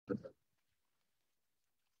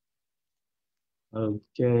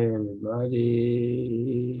Okay, everybody.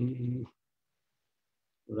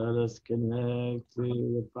 Let us connect to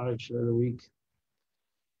the Parsha of the week.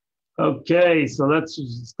 Okay, so let's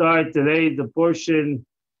start today the portion,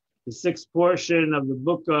 the sixth portion of the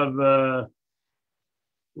book of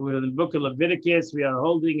we're in the book of Leviticus. We are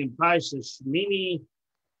holding in Parsha Shmini.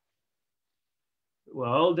 We're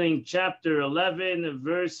holding chapter 11,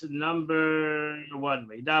 verse number 1.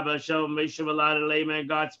 God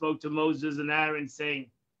spoke to Moses and Aaron, saying,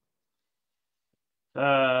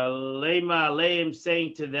 Lema Aleim,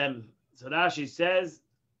 saying to them. So Rashi says,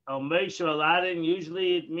 Al Moshe Aladdin,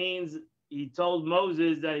 usually it means he told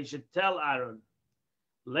Moses that he should tell Aaron.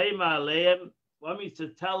 Lema Aleim, what means to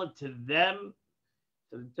tell it to them?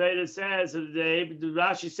 So the Torah says,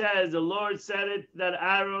 Rashi says, the Lord said it that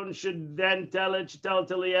Aaron should then tell it to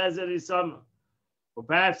Eliezer his son. Or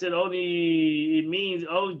perhaps it means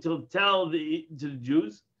to tell to the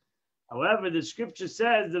Jews. However, the scripture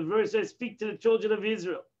says, the verse says, speak to the children of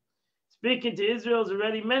Israel. Speaking to Israel is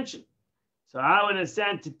already mentioned. So how in a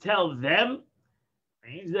sense to tell them?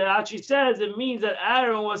 Means that actually says it means that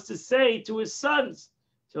Aaron was to say to his sons,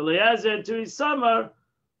 to Eliezer and to his son,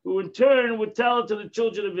 who in turn would tell it to the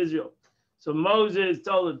children of Israel. So Moses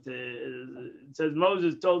told it. It says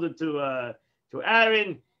Moses told it to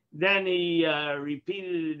Aaron. Then he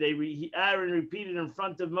repeated it. Aaron repeated in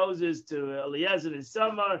front of Moses to Eliezer and his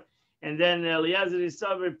son, and then Eliezer and his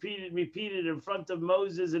son repeated in front of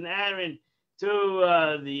Moses and Aaron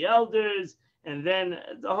to the elders, and then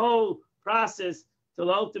the whole process till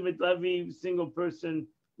ultimately every single person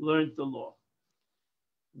learned the law.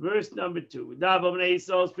 Verse number 2.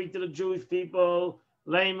 Speak to the Jewish people,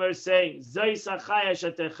 Lamer, saying, this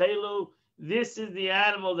is the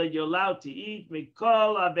animal that you're allowed to eat, and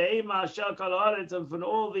from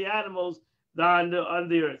all the animals that are on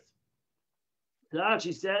the earth.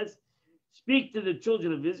 Rashi says, speak to the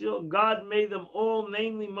children of Israel. God made them all,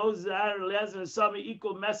 namely Moses, Aaron, Eliezer, and Sami,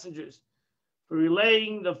 equal messengers for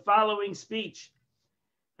relaying the following speech.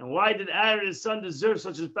 And why did Aaron and his son deserve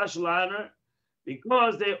such a special honor?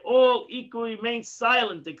 Because they all equally remained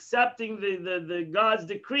silent, accepting the God's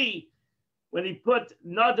decree when he put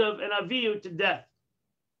Nadav and Avihu to death.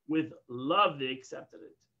 With love, they accepted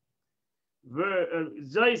it.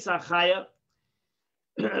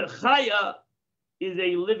 Chaya is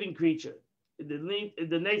a living creature. It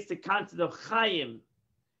denotes the concept of Chayim.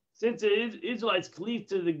 Since the Israelites cleave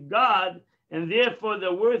to the God, and therefore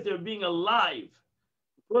they're worthy of being alive.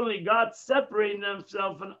 Accordingly, God separated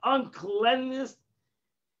himself from uncleanness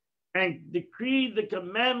and decreed the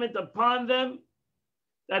commandment upon them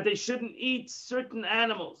that they shouldn't eat certain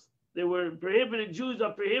animals. They were prohibited, Jews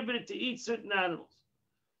are prohibited to eat certain animals.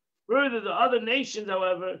 Further, the other nations,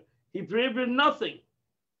 however, he prohibited nothing.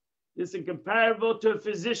 This is comparable to a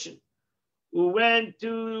physician who went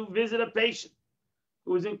to visit a patient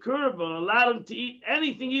who was incurable and allowed him to eat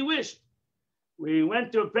anything he wished. When he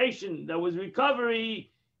went to a patient that was recovering,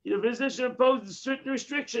 the physician imposed certain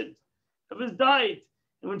restrictions of his diet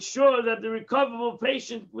and ensure that the recoverable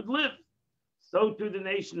patient would live. So too the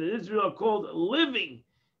nation of Israel are called living,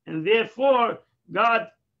 and therefore God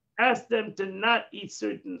asked them to not eat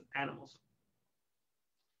certain animals.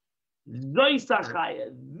 This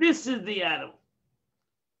is the animal.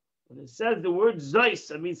 When it says the word Zeus,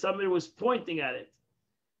 I mean somebody was pointing at it.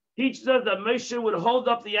 Teaches us that Moshe would hold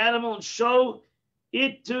up the animal and show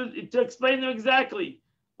it to explain to them exactly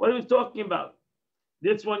what he was talking about.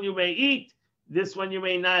 This one you may eat, this one you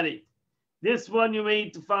may not eat. This one you may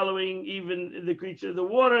eat the following, even the creature of the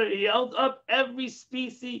water. He held up every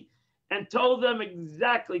species and told them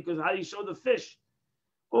exactly, because how do you show the fish?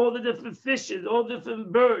 All the different fishes, all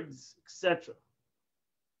different birds, etc.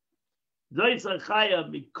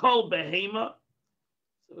 Mikol behema.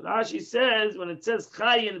 So Rashi says, when it says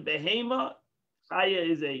chaya and behema, chaya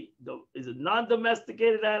is a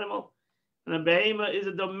non-domesticated animal, and a behema is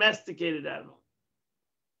a domesticated animal.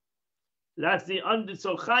 That's the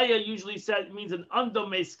so chaya usually means an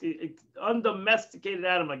undomesticated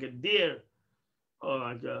animal, like a deer or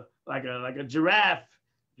like a giraffe.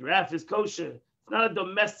 Giraffe is kosher. It's not a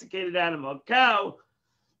domesticated animal. A cow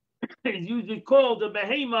is usually called a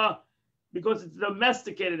behema because it's a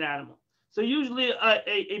domesticated animal. So usually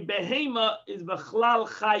a behema is b'chlal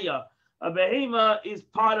chaya. A behema is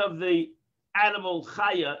part of the animal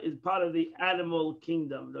chaya, is part of the animal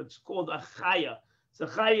kingdom. It's called a chaya. So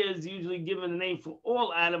chaya is usually given a name for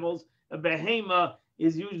all animals. A behema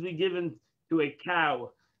is usually given to a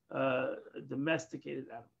cow, a domesticated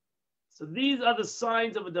animal. So these are the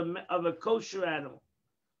signs of a kosher animal,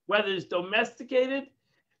 whether it's domesticated,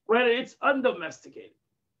 whether it's undomesticated,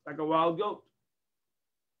 like a wild goat.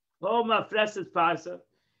 Homa freses parsa.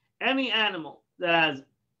 Any animal that has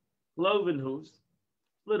cloven hooves,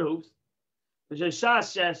 split hooves, which is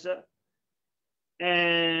shashesha,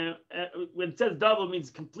 and when it says double, it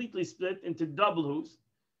means completely split into double hooves.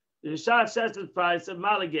 The shashesha parsa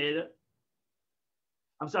maligator.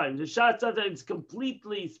 I'm sorry, the shashesha is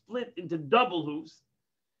completely split into double hooves.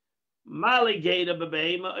 Maligator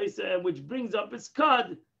babehema, which brings up its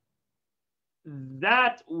cud.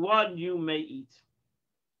 That one you may eat.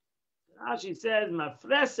 Rashi says,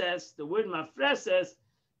 mafreses, the word mafreses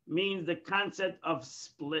means the concept of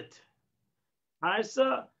split.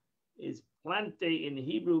 Parsa is plante in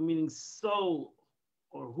Hebrew, meaning sole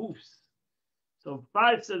or hoofs. So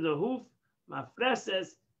parsa is a hoof,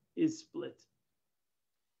 mafreses is split.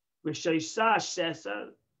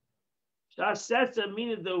 Shashesa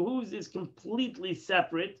meaning the hooves is completely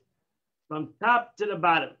separate from top to the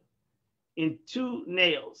bottom in two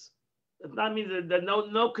nails. That means that there's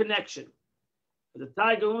no connection. The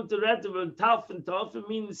tiger talfin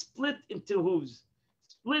means split into hooves,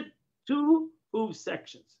 split two hoof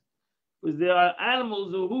sections. Because there are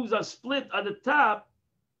animals whose hooves are split at the top,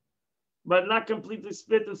 but not completely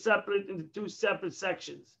split and separate into two separate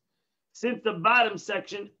sections. Since the bottom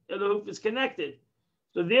section of the hoof is connected,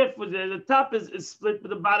 so therefore the top is split, but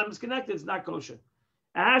the bottom is connected. It's not kosher. It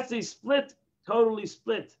has to be split, totally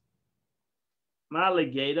split.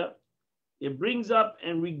 Maligator. It brings up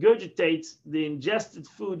and regurgitates the ingested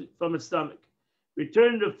food from its stomach,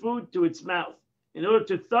 returning the food to its mouth in order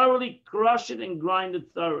to thoroughly crush it and grind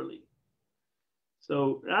it thoroughly.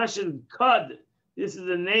 So Rashi cud, this is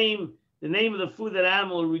the name of the food that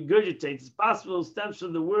animal regurgitates. It's possible it stems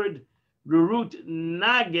from the word, the root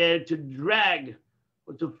nager, to drag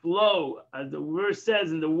or to flow, as the verse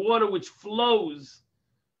says, in the water which flows.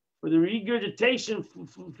 For the regurgitation,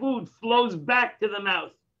 food flows back to the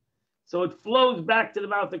mouth. So it flows back to the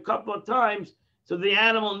mouth a couple of times. So the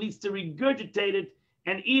animal needs to regurgitate it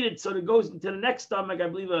and eat it. So it goes into the next stomach. I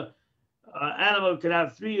believe an animal can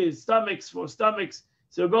have 4 stomachs.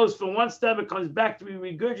 So it goes from one stomach, comes back to be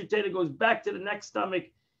regurgitated, goes back to the next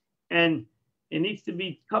stomach, and it needs to be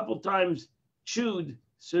a couple times chewed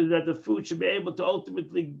so that the food should be able to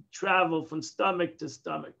ultimately travel from stomach to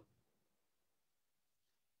stomach.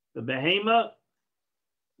 The behema,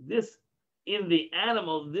 this in the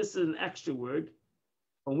animal, this is an extra word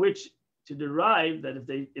from which to derive that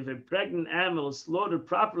if a pregnant animal is slaughtered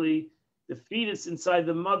properly, the fetus inside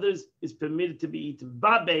the mother's is permitted to be eaten.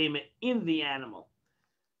 Babehema, in the animal.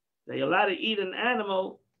 They're allowed to eat an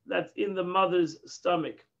animal that's in the mother's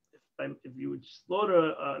stomach. If you would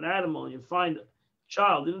slaughter an animal and you find a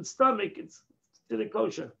child in its stomach, it's still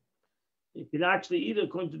kosher. You can actually eat it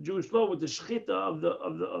according to Jewish law with the shechita of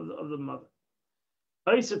the mother.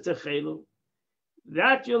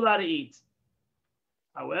 That you're allowed to eat.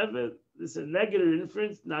 However, this is a negative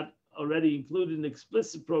inference, not already included in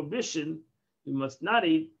explicit prohibition. You must not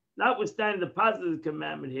eat, notwithstanding the positive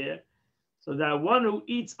commandment here, so that one who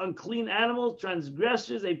eats unclean animals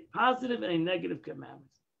transgresses a positive and a negative commandment.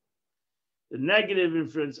 The negative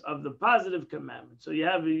inference of the positive commandment. So you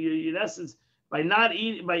have, in essence, by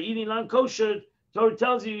eating unkosher, Torah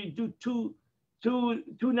tells you do two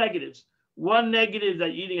negatives. One negative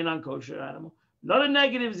that you're eating an unkosher animal. Another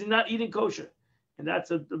negative is you're not eating kosher. And that's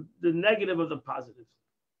the negative of the positive.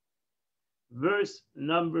 Verse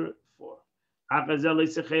number 4.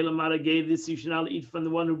 Gave this, you shall not eat from the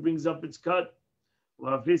one who brings up its cut.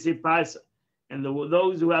 And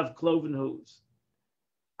those who have cloven hooves.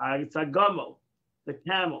 The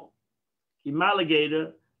camel.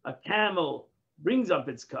 Alligator, a camel brings up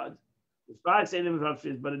its cud, but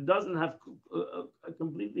it doesn't have a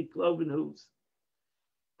completely cloven hooves.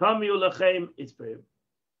 It's prohibited.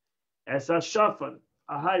 As a shafan,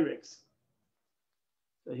 a hyrax.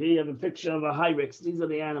 So here you have a picture of a hyrax. These are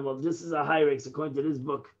the animals. This is a hyrax according to this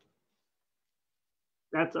book.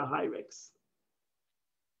 That's a hyrax.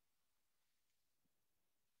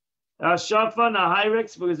 A shafan, a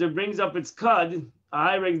hyrax, because it brings up its cud. A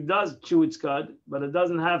hyrax does chew its cud, but it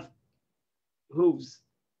doesn't have hooves.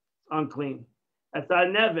 Unclean. That's a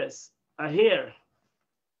nevis, a hare.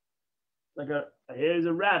 Like a hare is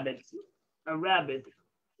a rabbit. A rabbit.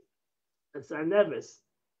 That's a nevis,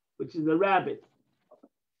 which is a rabbit.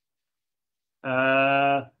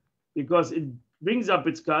 Because it brings up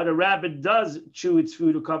its cud. A rabbit does chew its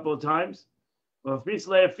food a couple of times. Well, but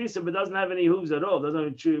doesn't have any hooves at all. Doesn't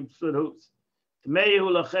have chew split hooves.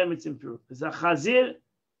 It's impure. It's a chazir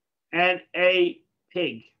and a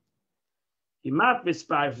pig. It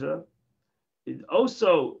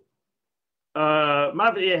also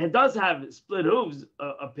it does have split hooves,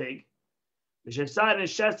 a pig, Shesar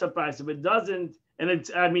is Shetza Paisa, but it doesn't, and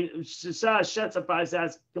it's, I mean, Shesar Shetza Paisa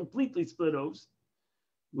has completely split hooves.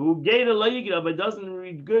 Who gave a loyigira, but doesn't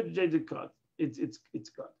read good, cut. It's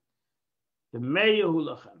cut. The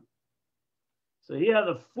Meyahulachem. So here are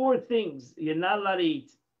the four things you're not allowed to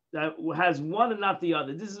eat that has one and not the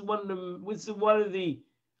other. This is one of the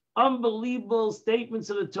unbelievable statements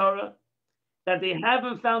of the Torah, that they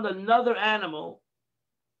haven't found another animal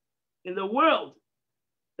in the world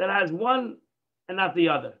that has one and not the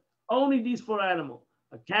other. Only these four animals: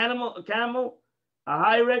 a camel, a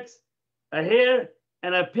hyrax, a hare,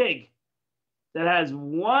 and a pig, that has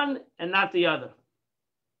one and not the other.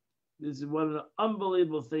 This is one of the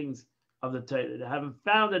unbelievable things of the Torah. They haven't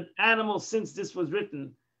found an animal since this was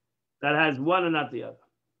written that has one and not the other.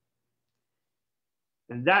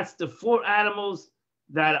 And that's the four animals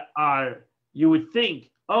that are, you would think,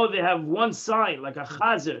 oh, they have one sign, like a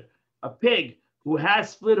chazer, a pig, who has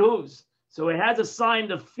split hooves. So it has a sign,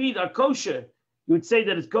 the feet are kosher. You would say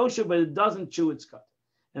that it's kosher, but it doesn't chew its cud.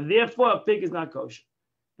 And therefore, a pig is not kosher.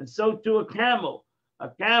 And so too a camel. A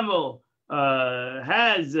camel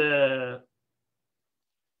has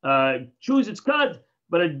chews its cud,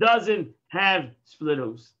 but it doesn't have split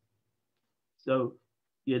hooves. So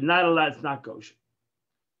you're not allowed, it's not kosher.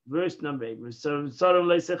 Verse number 8. You're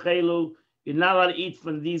not allowed to eat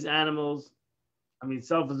from these animals. I mean,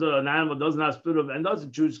 an animal doesn't have split hooves and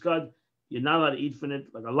doesn't chew its cud. You're not allowed to eat from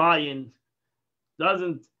it, like a lion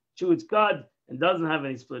doesn't chew its cud and doesn't have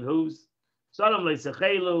any split hooves. If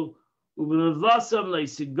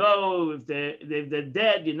they're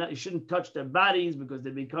dead, you shouldn't touch their bodies because they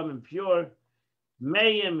become impure.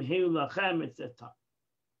 It's their time.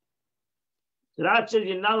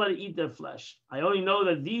 You're not allowed to eat their flesh. I only know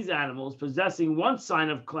that these animals possessing one sign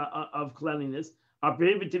of cleanliness are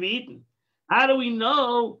prohibited to be eaten. How do we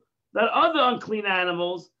know that other unclean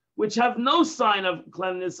animals, which have no sign of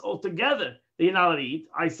cleanliness altogether, they're not allowed to eat?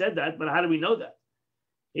 I said that, but how do we know that?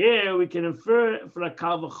 Here we can infer for a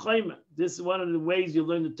kal v'chomer. This is one of the ways you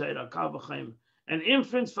learn the Torah, kal v'chomer. An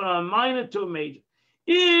inference from a minor to a major.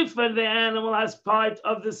 If the animal has part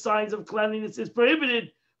of the signs of cleanliness is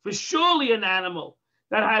prohibited, for surely an animal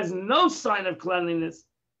that has no sign of cleanliness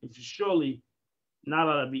is surely not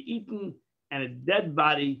allowed to be eaten, and a dead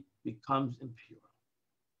body becomes impure.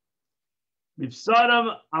 The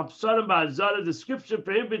scripture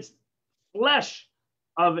prohibits flesh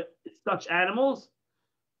of such animals,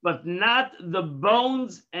 but not the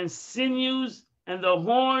bones and sinews and the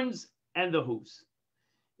horns and the hooves.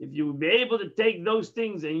 If you will be able to take those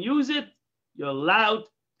things and use it, you're allowed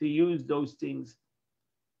to use those things.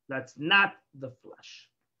 That's not the flesh.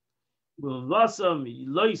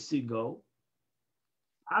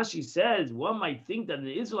 Ashi says, one might think that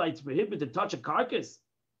the Israelites prohibit to touch a carcass.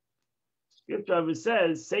 Scripture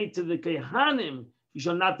says, say to the Kehanim, you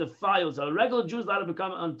shall not defile. So a regular Jew is allowed to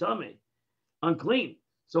become unclean.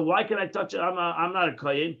 So why can I touch it? I'm not a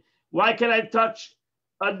kohen. Why can I touch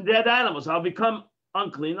a dead animal? So I'll become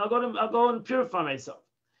unclean. I'll go and purify myself.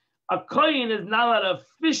 A kohen is not allowed to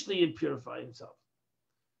officially purify himself.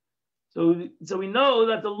 So we know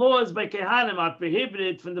that the laws by Kehanim are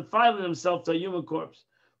prohibited from defiling themselves to a human corpse.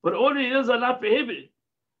 But ordinary Israel are not prohibited.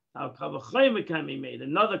 Now kal v'chomer can be made,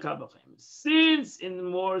 another kal v'chomer. Since in the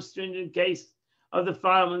more stringent case of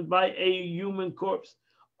defilement by a human corpse,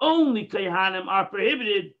 only Kehanim are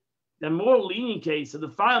prohibited, the more lenient case of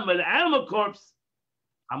defilement by the animal corpse,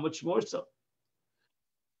 how much more so?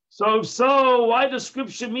 So why does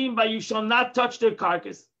scripture mean by you shall not touch their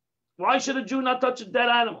carcass? Why should a Jew not touch a dead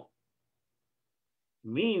animal? It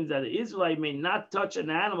means that the Israelite may not touch an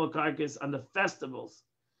animal carcass on the festivals.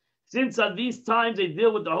 Since at these times they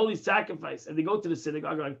deal with the holy sacrifice and they go to the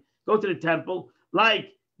synagogue, go to the temple,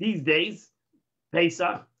 like these days,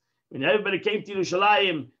 Pesach, when everybody came to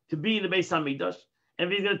Yerushalayim to be in the Beis Hamikdash,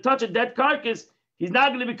 and if he's going to touch a dead carcass, he's not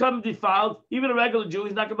going to become defiled. Even a regular Jew,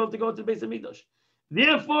 he's not going to be able to go to the Beis Hamikdash.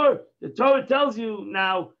 Therefore, the Torah tells you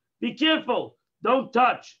now, be careful, don't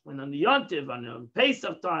touch. When on the Yontiv, on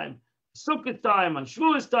Pesach time, Sukkot time, on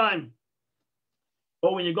Shavuos time,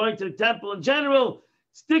 or when you're going to the temple in general,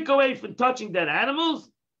 stick away from touching dead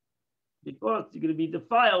animals, because you're going to be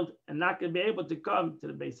defiled and not going to be able to come to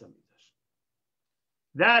the Beis Hamikdash.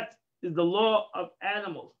 That is the law of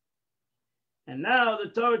animals. And now the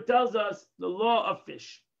Torah tells us the law of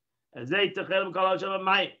fish.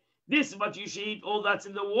 This is what you should eat, all that's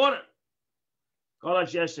in the water.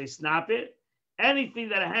 Anything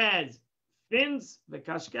that has fins,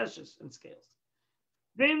 v'kashkeshes, and scales.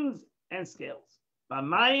 Fins and scales.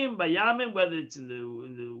 B'mayim, b'yamim, whether it's in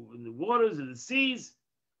the waters, in the seas,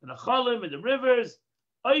 in the cholim, in the rivers.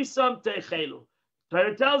 Oisam techelu.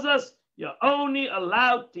 Torah tells us You're only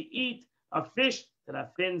allowed to eat a fish that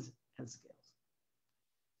have fins and scales.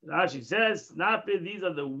 Rashi says, "Snape, these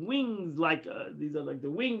are the wings, these are like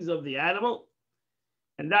the wings of the animal,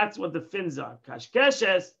 and that's what the fins are.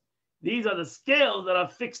 Kashkeshes, these are the scales that are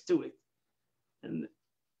fixed to it, and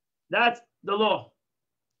that's the law.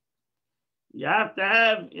 You have to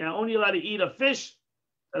have, you're only allowed to eat a fish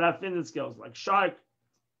that have fins and scales, like shark.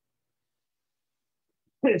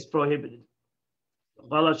 It's prohibited.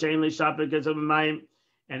 And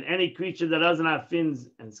any creature that doesn't have fins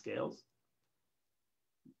and scales,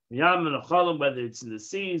 whether it's in the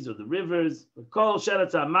seas or the rivers,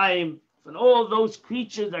 and all those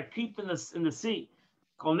creatures that creep in the sea,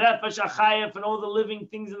 and all the living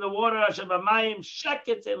things in the water,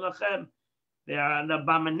 they are an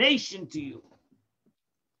abomination to you.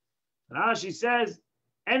 Rashi says,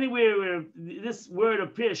 anywhere where this word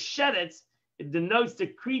appears, sheretz, it denotes the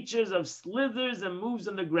creatures of slithers and moves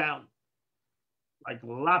on the ground, like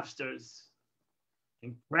lobsters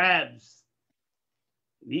and crabs.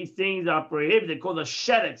 These things are prohibited. They're called a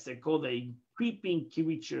sheretz. They're called a creeping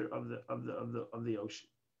creature of the ocean.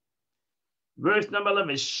 Verse number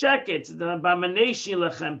 11: Sheket is an abomination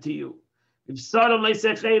lechem to you. If Sodom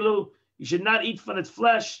leisechelu, you should not eat from its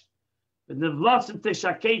flesh. But nevlasim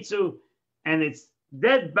teshaketzu, and its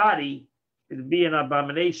dead body will be an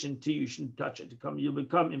abomination to you. You shouldn't touch it. You'll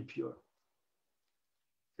become impure.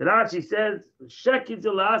 Rashi says, Sheket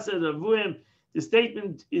avuim. The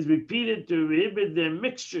statement is repeated to prohibit their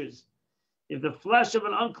mixtures. If the flesh of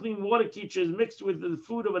an unclean water creature is mixed with the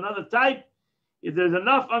food of another type, if there's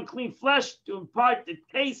enough unclean flesh to impart the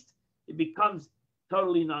taste, it becomes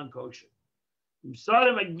totally non-kosher.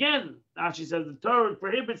 Sodom again, Rashi says the Torah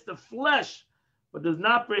prohibits the flesh, but does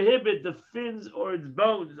not prohibit the fins or its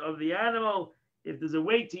bones of the animal. If there's a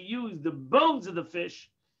way to use the bones of the fish,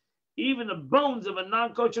 even the bones of a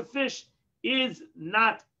non-kosher fish is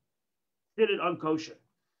not considered unkosher.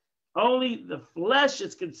 Only the flesh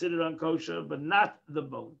is considered unkosher, but not the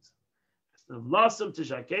bones.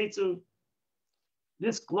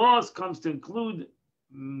 This clause comes to include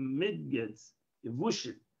midgets,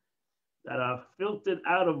 yevushim, that are filtered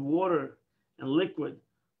out of water and liquid.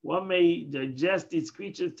 One may digest these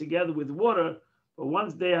creatures together with water, but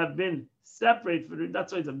once they have been separated,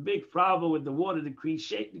 that's why it's a big problem with the water to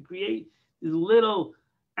create these little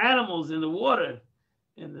animals in the water.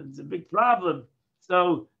 And it's a big problem.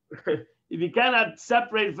 So if you cannot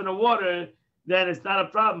separate it from the water, then it's not a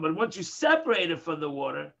problem. But once you separate it from the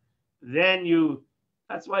water, then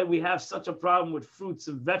that's why we have such a problem with fruits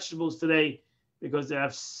and vegetables today, because they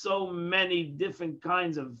have so many different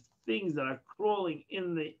kinds of things that are crawling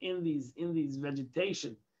in these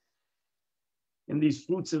vegetation, in these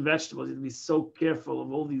fruits and vegetables. You have to be so careful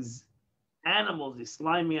of all these animals, these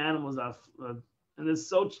slimy animals and there's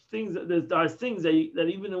such things there are things that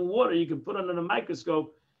even in water you can put under the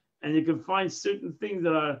microscope, and you can find certain things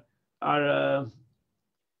that are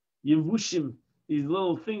yevushim, these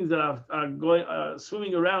little things that are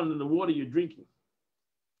swimming around in the water you're drinking.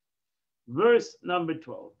 Verse number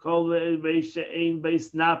 12: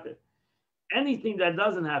 anything that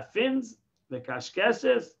doesn't have fins, the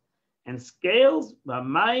kashkeshes and scales,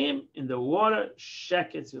 b'mayim, in the water,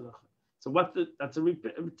 sheket yulach. So that's a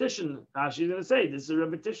repetition. She's going to say this is a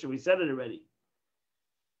repetition. We said it already.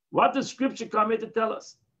 What does Scripture come here to tell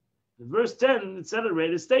us? In verse 10, it said it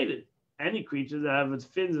already, stated, any creature that have its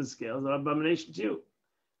fins and scales are abomination to you.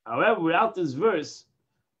 However, without this verse,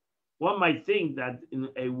 one might think that in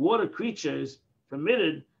a water creature is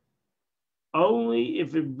permitted only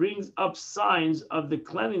if it brings up signs of the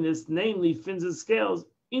cleanliness, namely fins and scales,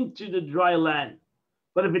 into the dry land.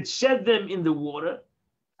 But if it shed them in the water,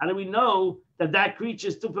 how do we know that creature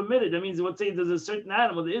is still permitted? That means, let's say there's a certain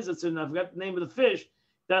animal, there is a certain, I forgot the name of the fish,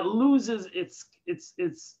 that loses its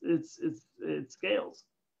scales.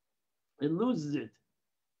 It loses it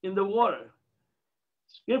in the water.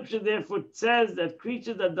 Scripture therefore says that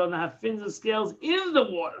creatures that don't have fins and scales in the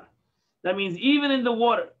water, that means even in the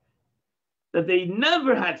water, that they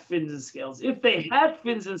never had fins and scales. If they had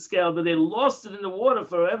fins and scales, but they lost it in the water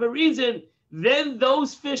for whatever reason, then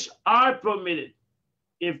those fish are permitted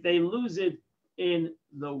if they lose it in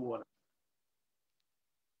the water.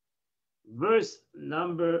 Verse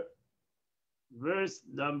number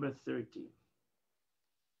 13.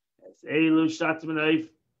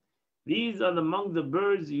 These are among the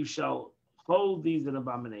birds, you shall hold these in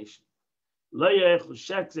abomination. You're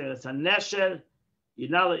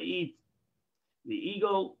not to eat the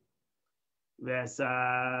eagle, Peres,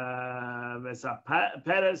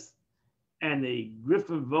 and the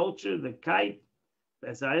griffin vulture, the kite,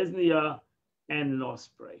 and an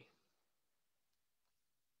osprey.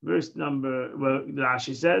 Verse number, well,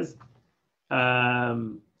 Rashi says,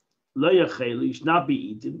 Lo yachelu, should not be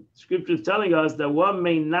eaten. Scripture is telling us that one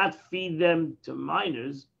may not feed them to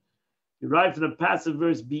minors. Derived from the passive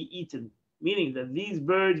verse, be eaten, meaning that these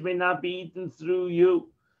birds may not be eaten through you,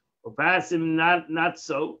 or passive not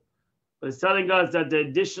so. But it's telling us that the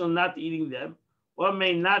additional not eating them, one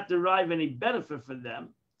may not derive any benefit from them.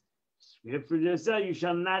 Scripture says, you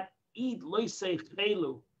shall not eat lo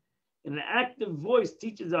yachelu. And an active voice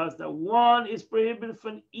teaches us that one is prohibited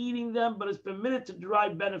from eating them, but is permitted to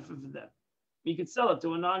derive benefit from them. You can sell it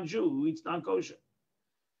to a non-Jew who eats non-kosher.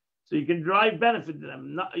 So you can derive benefit to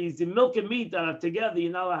them. It's the milk and meat that are together,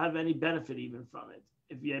 you're not allowed to have any benefit even from it.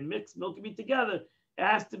 If you mix milk and meat together, it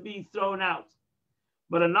has to be thrown out.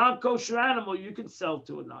 But a non-kosher animal, you can sell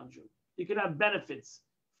to a non-Jew. You can have benefits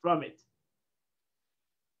from it.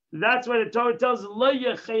 That's why the Torah tells us,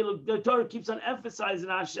 the Torah keeps on emphasizing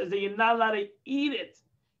that you're not allowed to eat it.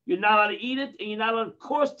 You're not allowed to eat it, and you're not allowed, of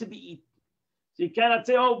course, to be eaten. So you cannot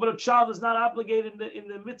say, oh, but a child is not obligated in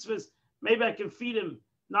the mitzvahs. Maybe I can feed him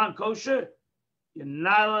non-kosher. You're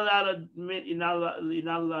not allowed to admit, you're not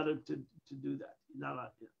allowed to do that. You're not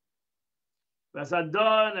allowed to. That's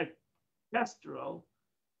Adon, a kestrel.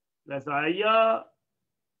 That's Ayah.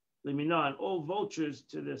 Limina, and all vultures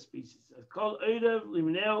to their species. Called Erev,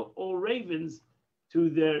 Limineo, all ravens to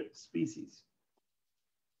their species.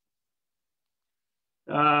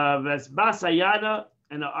 That's Basayana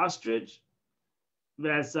and an ostrich.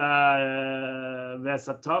 That's a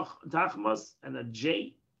Tachmas and a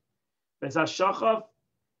jay. That's a Shachav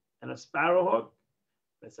and a sparrowhawk.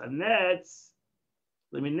 That's a Netz,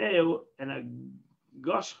 Limineo, and a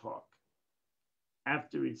goshhawk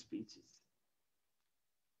after its species.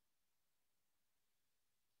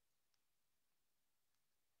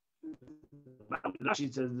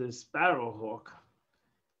 Rashi says the sparrowhawk.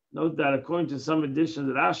 Note that according to some editions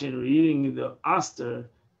of Rashi, we're eating the oster,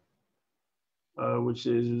 which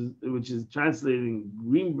is translating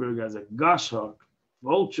Greenberg as a goshhawk,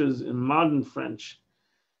 vultures in modern French.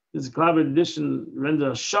 This Klavitt edition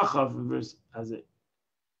renders a shachav in verse as a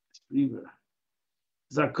believer.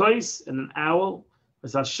 There's a kois and an owl.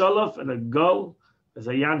 There's a shalaf and a gull. There's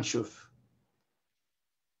a yanshuf.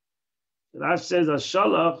 Rashi says a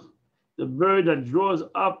shalaf, the bird that draws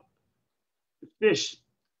up the fish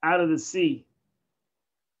out of the sea.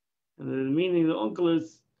 And the meaning of the uncle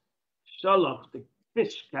is shalach, the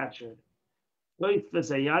fish catcher.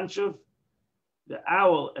 The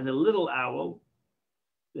owl and the little owl,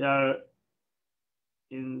 they are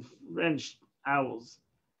in French owls.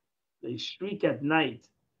 They shriek at night,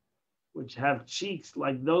 which have cheeks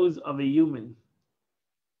like those of a human.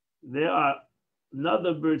 There are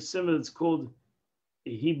another bird similar, it's called a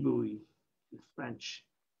hibui in French.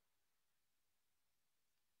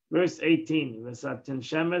 Verse 18, Vesatin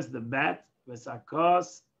Shemes, the bat,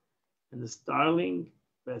 Vesakos, and the starling,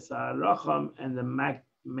 Vesaracham, and the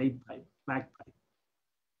magpie.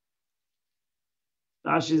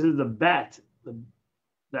 Rashi says the bat,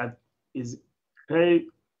 that is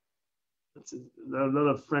that's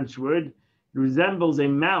another French word, resembles a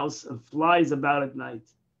mouse and flies about at night.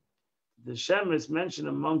 The Shemes mentioned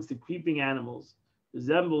amongst the creeping animals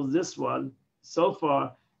resembles this one so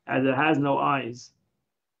far as it has no eyes.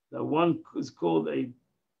 The one is called a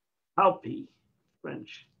palpi,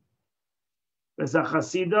 French. There's a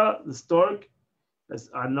chasida, the stork. There's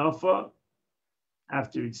anofa,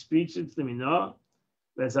 after its speech, it's the minah.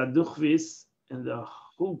 There's a duchvis, and the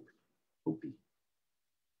hoopy.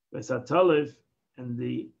 There's a talif, and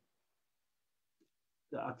the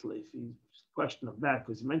atlif. Question of that,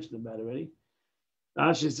 because you mentioned about it already.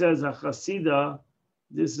 Rashi says, a chasida,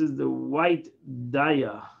 this is the white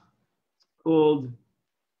daya. It's called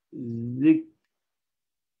Zigyani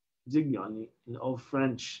in Old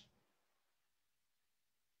French,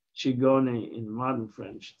 Chigone in modern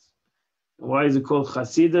French. And why is it called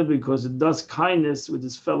Chasida? Because it does kindness with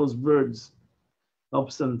its fellow birds,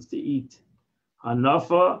 helps them to eat.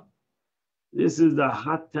 Hanafa, this is the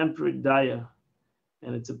hot-tempered daya,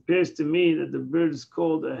 and it appears to me that the bird is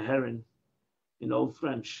called a heron in Old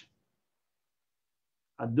French.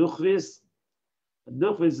 Aduchvis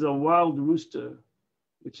is a wild rooster,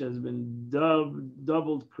 which has been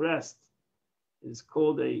doubled crest, is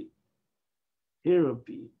called a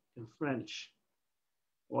hiropi in French.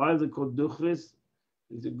 Why is it called duchvis?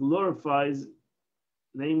 Because it glorifies,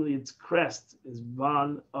 namely its crest is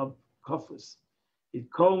van up kofus.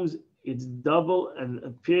 It combs its double and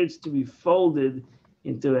appears to be folded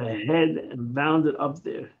into a head and bounded up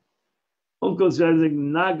there. Uncle says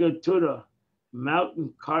Nagatura,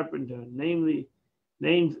 mountain carpenter, namely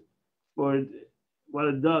named for what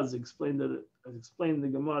it does, explained that as explained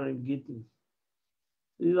in the Gemara in Gittin.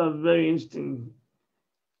 These are very interesting.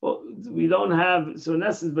 Well, we don't have, so in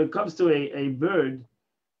essence, when it comes to a bird,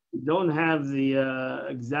 we don't have the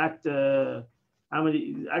exact, how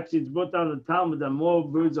many, actually it's brought down in the Talmud that more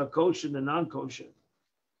birds are kosher than non-kosher.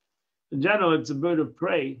 In general, it's a bird of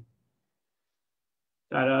prey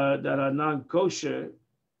that are non-kosher.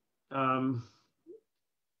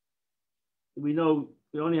 We know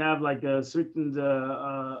we only have like a certain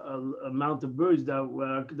amount of birds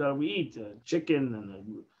that we eat: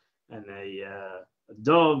 chicken and a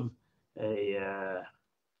dove, a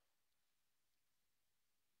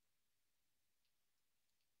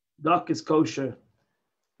duck is kosher.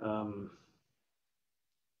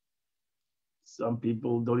 Some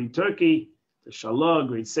people don't eat turkey. The Shalah,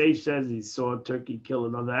 great sage, says he saw a turkey kill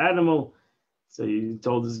another animal, so he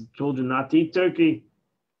told his children not to eat turkey.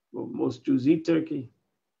 Well, most Jews eat turkey.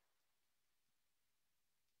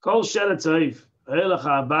 Kol sheretzaif,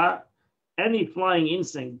 any flying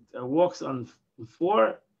insect that walks on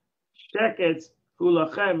four, sheket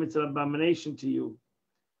hulachem, it's an abomination to you.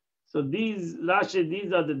 So these are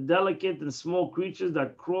the delicate and small creatures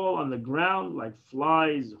that crawl on the ground like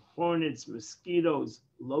flies, hornets, mosquitoes,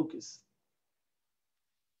 locusts.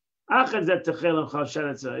 However,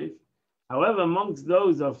 amongst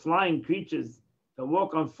those are flying creatures that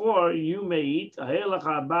walk on four, you may eat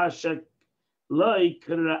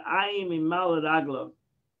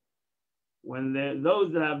when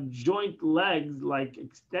those that have joint legs, like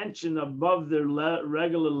extension above their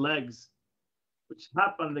regular legs, which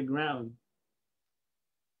hop on the ground.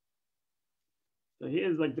 So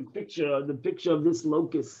here's like the picture of this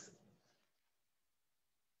locust.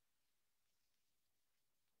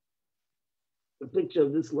 The picture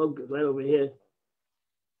of this locust right over here.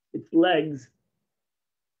 Its legs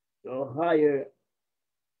go higher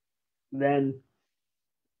than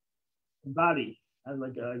the body. Has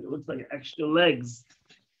like it looks like extra legs.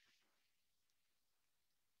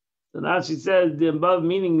 So now she says the above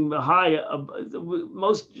meaning the higher.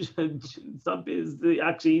 Most some people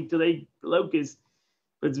actually eat today locusts,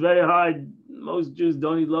 but it's very hard. Most Jews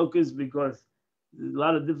don't eat locusts because there's a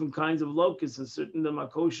lot of different kinds of locusts, and certain of them are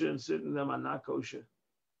kosher and certain of them are not kosher.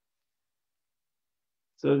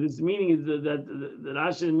 So this meaning is that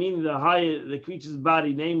Rashi meaning the higher the creature's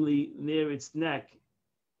body, namely near its neck,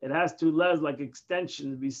 it has two legs like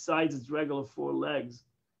extensions besides its regular four legs.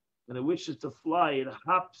 When it wishes to fly, it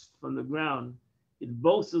hops from the ground. It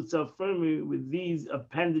bolsters itself firmly with these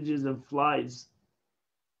appendages and flies.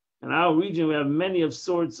 In our region, we have many of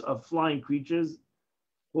sorts of flying creatures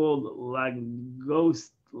called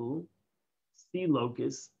langostel, sea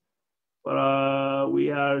locusts, but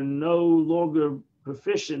we are no longer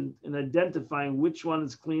proficient in identifying which one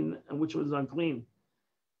is clean and which one is unclean,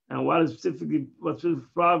 and what specific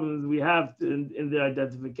problems we have in their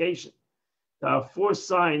identification. There are four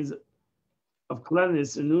signs of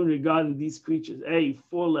cleanliness and noon regarding these creatures: A,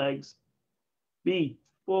 four legs; B,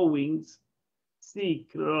 four wings; C,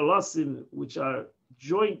 kralasim, which are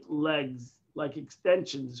joint legs like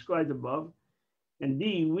extensions described above; and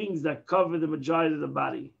D, wings that cover the majority of the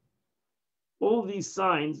body. All these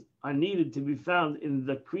signs are needed to be found in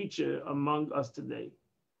the creature among us today.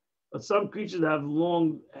 But some creatures have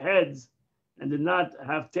long heads and do not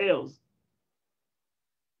have tails.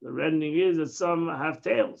 The rendering is that some have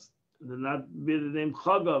tails and do not bear the name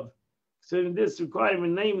Chagav. So in this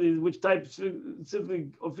requirement, namely, which type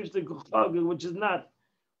specific officially Chagav and which is not,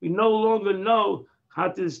 we no longer know how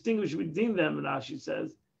to distinguish between them, Rashi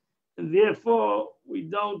says, and therefore we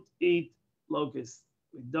don't eat locusts.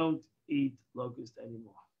 We don't eat locusts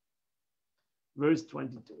anymore. Verse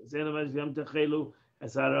 22.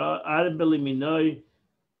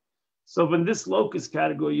 So from this locust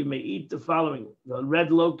category, you may eat the following: the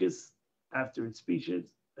red locust after its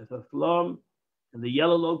species, the phloem, and the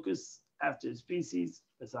yellow locust after its species,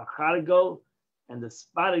 the chargol, and the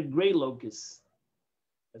spotted gray locust,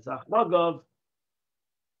 the chagov,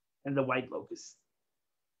 and the white locust.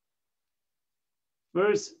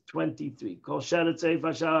 Verse 23.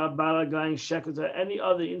 Any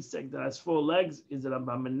other insect that has four legs is an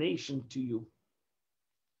abomination to you.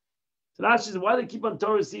 So Rashi says, why do they keep on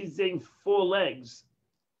Torah saying four legs?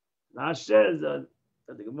 Rashi says that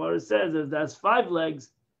the Gemara says that if that's five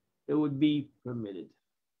legs, it would be permitted.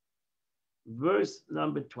 Verse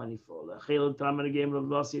number 24.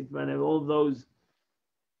 All those,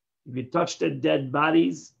 if you touch their dead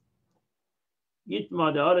bodies,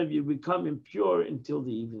 Yitma, the other of you become impure until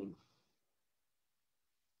the evening.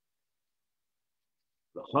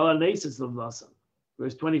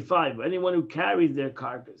 Verse 25. Anyone who carries their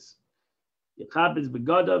carcass, Yechabes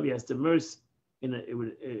begadav, he has to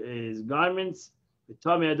his garments,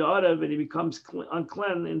 and he becomes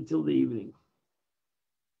unclean until the evening.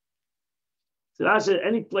 So that's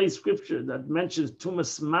any place scripture that mentions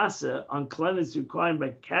tumas masa, uncleanness required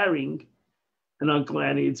by carrying an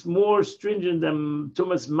uncleanness, it's more stringent than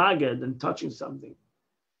tumas maga, than touching something.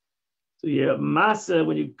 So you have masa,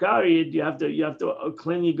 when you carry it, you have to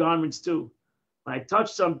clean your garments too. When I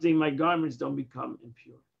touch something, my garments don't become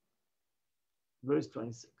impure. Verse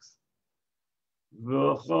 26.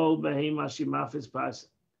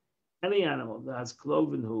 Any animal that has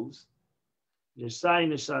cloven hooves,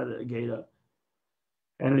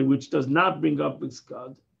 and which does not bring up its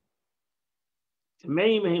God,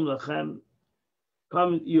 they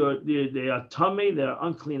are tummy, they are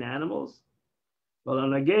unclean animals. But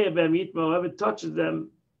on whoever touches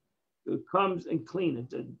them, it comes and clean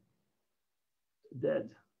it,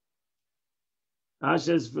 dead.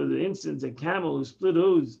 Says, for the instance, a camel whose split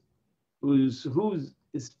whose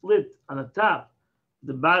is split on the top,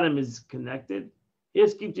 the bottom is connected. Here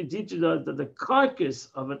scripture teaches us that the carcass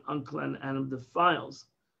of an unclean animal defiles.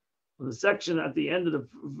 In the section at the end of the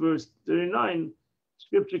verse 39,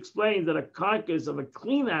 scripture explains that a carcass of a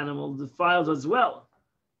clean animal defiles as well.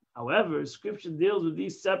 However, scripture deals with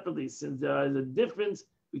these separately since there is a difference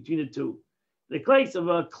between the two. In the case of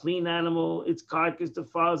a clean animal, its carcass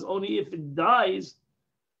defiles only if it dies,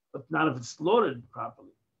 but not if it's slaughtered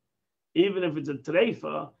properly. Even if it's a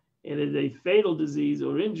treifa, and it is a fatal disease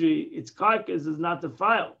or injury, its carcass does not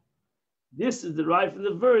defile. This is derived from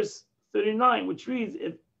the verse 39, which reads,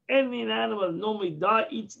 if any animal that normally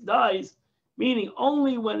dies, meaning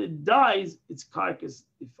only when it dies, its carcass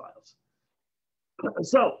defiles.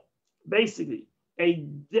 So, basically, a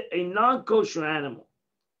non-kosher animal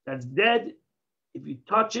that's dead, if you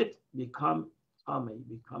touch it, become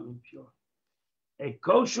impure. A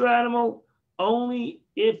kosher animal, only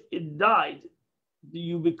if it died, do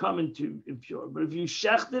you become impure. But if you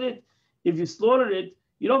shechted it, if you slaughtered it,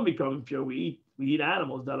 you don't become impure. We eat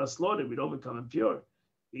animals that are slaughtered. We don't become impure.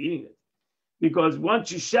 We're eating it. Because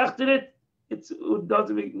once you shechted it, it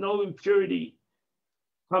doesn't make no impurity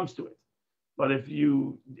comes to it. But if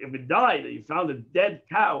it died, you found a dead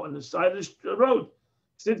cow on the side of the road,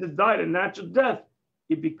 since it died a natural death,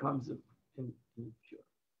 it becomes impure.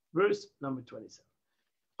 Verse number 27.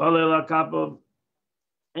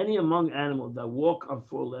 Any among animals that walk on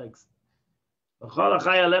four legs.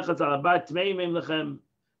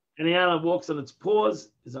 Any animal walks on its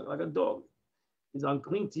paws is like a dog. Is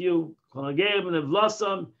unclean to you.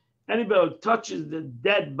 Anybody who touches the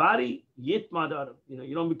dead body, you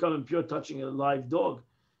don't become impure touching a live dog.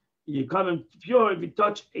 You become impure if you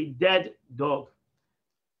touch a dead dog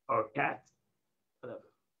or a cat, whatever.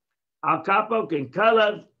 Al kapo can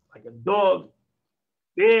kalev, like a dog,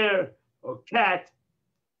 bear or cat,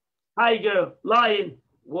 tiger, lion,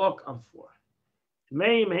 walk on four.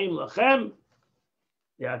 They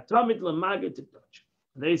are tamid lamaga to touch.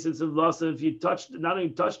 They said if you touch, not only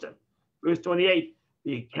touch them. Verse 28.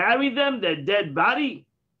 You carry them, their dead body.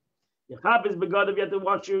 You have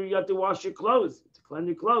to wash your clothes, to cleanse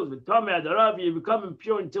your clothes. You become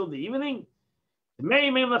impure until the evening.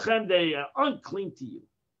 They are unclean to you.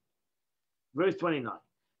 Verse 29.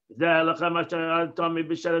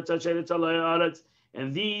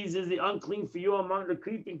 And these is the unclean for you among the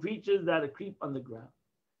creeping creatures that creep on the ground.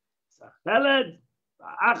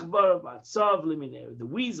 The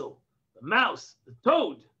weasel, the mouse, the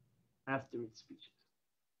toad, after its species.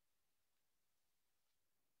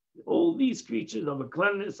 All these creatures of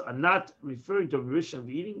uncleanness are not referring to a prohibition of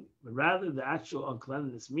eating, but rather the actual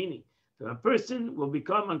uncleanness, meaning that a person will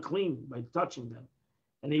become unclean by touching them,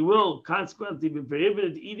 and he will consequently be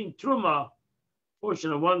prohibited eating truma,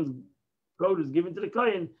 portion of one's produce given to the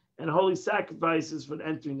kohen, and holy sacrifices for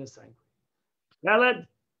entering the sanctuary. Peled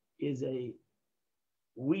is a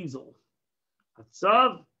weasel.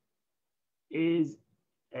 Hatzav is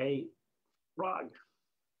a frog.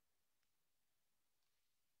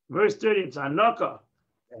 Verse 30, it's Anoka,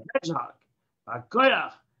 the hedgehog,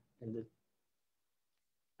 Bakoyach, and the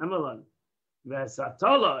Amalon,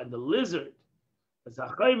 Vesatola, and the lizard,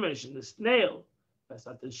 Vesachomish, and the snail,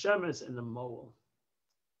 Vesateshemes, and the mole.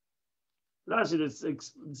 It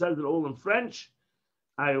says it all in French.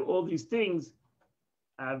 All these things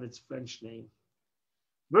have its French name.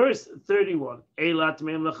 Verse 31,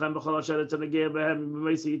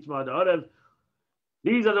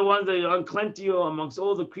 these are the ones that are unclean to you amongst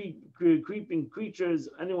all the creeping creatures.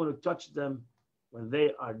 Anyone who touches them when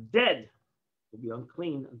they are dead will be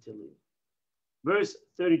unclean until evening. Verse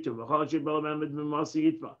 32.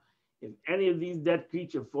 If any of these dead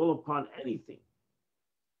creatures fall upon anything,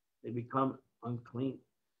 they become unclean.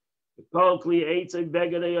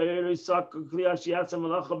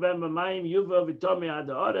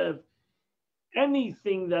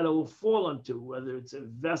 Anything that it will fall onto, whether it's a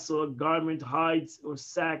vessel, a garment, hides, or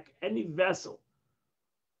sack, any vessel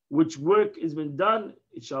which work has been done,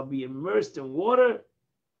 it shall be immersed in water,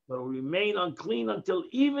 but will remain unclean until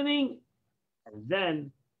evening, and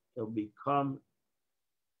then it'll become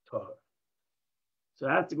Torah. So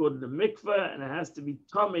it has to go to the mikveh, and it has to be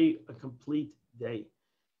tummy a complete day.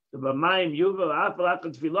 The b'mayim yuva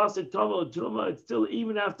truma. It's still,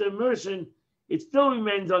 even after immersion, it still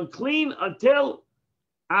remains unclean until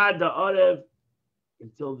ad ha'arev,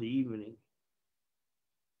 until the evening.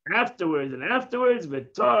 Afterwards,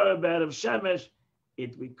 v'torah b'erev shemesh,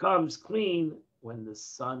 it becomes clean when the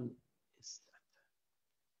sun is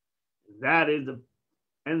set. That is the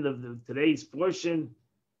end of today's portion.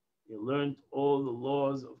 You learned all the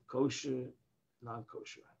laws of kosher,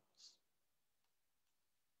 non-kosher animals.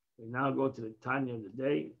 We now go to the Tanya of the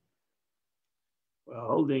day. We're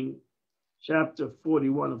holding chapter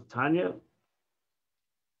 41 of Tanya.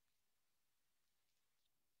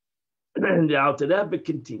 And the Alter Rebbe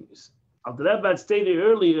continues. Alter Rebbe had stated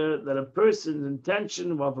earlier that a person's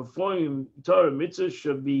intention while performing Torah mitzvah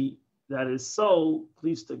should be that his soul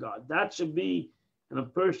please to God. That should be,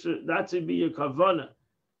 that should be your kavanah.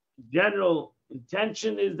 General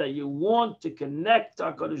intention is that you want to connect to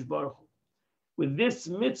HaKadosh Baruch Hu. With this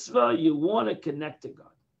mitzvah, you want to connect to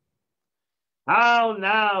God. How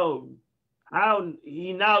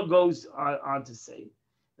he now goes on to say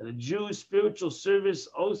that a Jew's spiritual service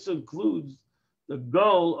also includes the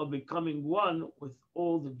goal of becoming one with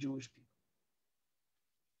all the Jewish people.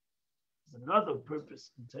 There's another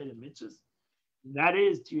purpose in Torah mitzvahs, and that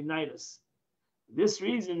is to unite us. For this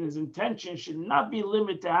reason, his intention should not be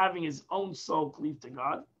limited to having his own soul cleave to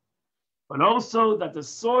God, but also that the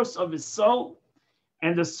source of his soul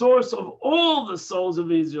and the source of all the souls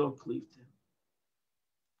of Israel cleave to him.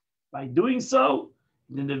 By doing so,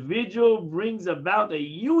 the individual brings about a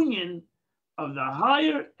union of the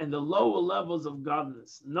higher and the lower levels of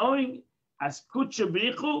godliness, knowing as Kudsha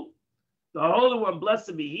B'richu, the Holy One,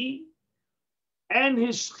 blessed be He, and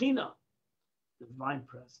His Shechina, divine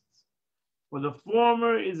presence. For the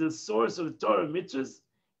former is a source of Torah mitzvahs,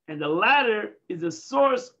 and the latter is a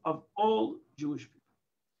source of all Jewish people.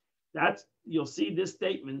 That's, you'll see this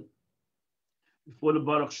statement before the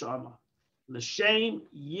Baruch Shama. L'shem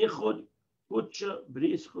yichud kudsha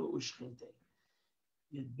b'rischu u'shchinte.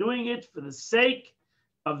 You're doing it for the sake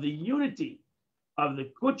of the unity of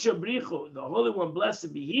the kudsha b'richu, the Holy One,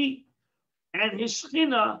 blessed be He, and His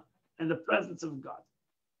Shechina, and the presence of God.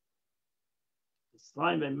 It's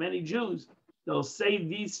fine by many Jews. They'll say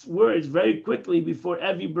these words very quickly before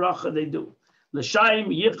every bracha they do. L'shem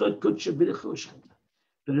yichud kudsha b'richu u'shchinte.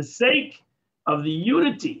 For the sake of the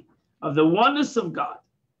unity of the oneness of God.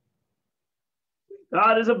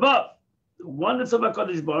 God is above. The oneness of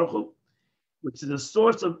HaKadosh Baruch Hu, which is the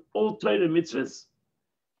source of all Torah mitzvahs.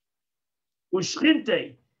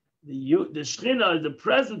 Ushchinte, the Shechina is the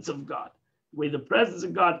presence of God, the way the presence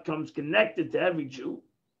of God comes connected to every Jew,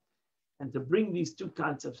 and to bring these two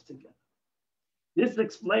concepts together. This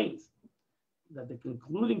explains that the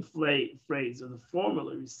concluding phrase or the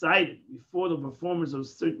formula recited before the performance of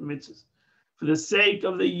certain mitzvahs, for the sake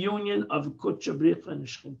of the union of Kudsha B'richu and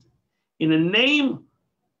Shechina, in the name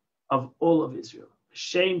of all of Israel,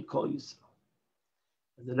 Hashem Kol Yisrael.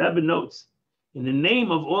 As the Rebbe notes, in the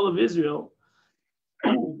name of all of Israel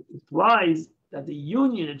implies that the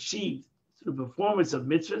union achieved through the performance of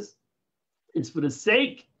mitzvahs is for the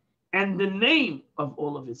sake and the name of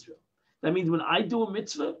all of Israel. That means when I do a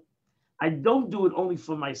mitzvah, I don't do it only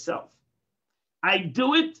for myself. I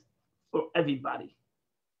do it for everybody,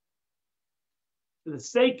 for the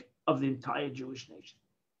sake of the entire Jewish nation.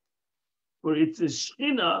 For it's a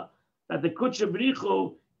Shechina that the Kudsha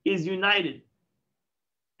B'richu is united.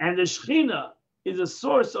 And the Shechina is a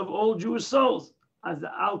source of all Jewish souls, as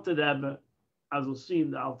the Alter Rebbe, as we'll see in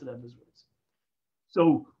the Alter Rebbe's words.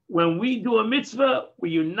 So when we do a mitzvah, we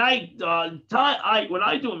unite the entire, when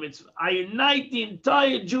I do a mitzvah, I unite the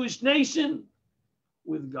entire Jewish nation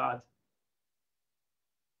with God.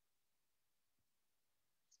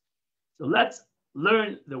 So let's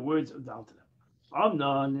learn the words of the Alter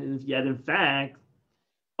Rebbe. Yet in fact,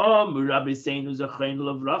 Rabbi Seinu Zachein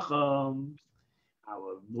Levracham,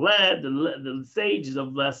 the sages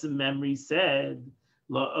of blessed memory said,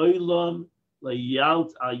 La'olam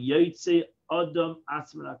la'yalt al-yotze adam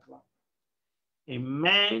asman haklam. A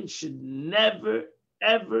man should never,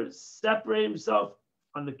 ever separate himself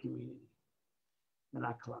from the community. And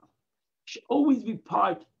haklam should always be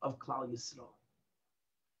part of Klal Yisrael.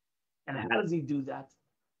 And how does he do that?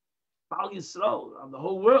 Klal Yisrael, of the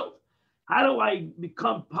whole world. How do I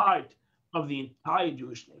become part of the entire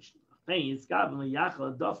Jewish nation?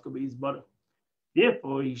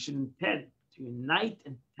 Therefore, he should intend to unite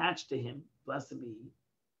and attach to him, blessed be he,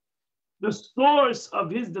 the source of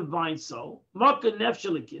his divine soul, Maka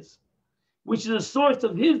Nefshalikis, which is the source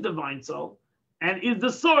of his divine soul, and is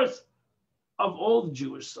the source of all the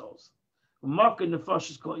Jewish souls. Maka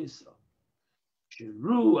Nefashis Kol Yisrael.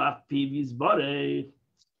 Sheruach Piv Yisbareh,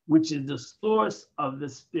 which is the source of the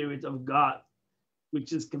Spirit of God,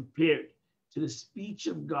 which is compared to the speech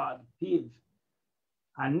of God, Piv.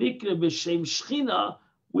 Hanikra b'shem Shechina,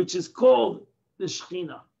 which is called the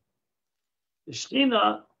Shechina. The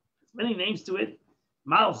Shechina, many names to it.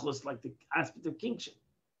 Malchus, like the aspect of kingship.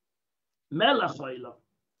 Melech Ha'olam.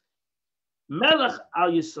 Melech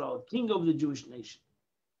al Yisrael, king of the Jewish nation.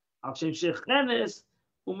 Al Shem Shechenes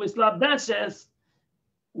u'mislabeshes.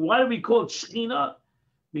 Why do we call it Shechina?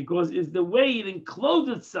 Because it's the way it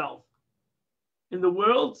encloses itself in the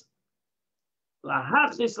world.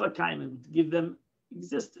 Lahachis l'kaimim, to give them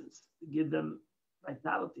existence, to give them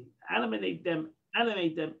vitality, animate them,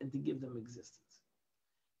 and to give them existence.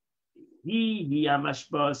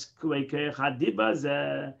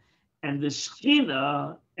 And the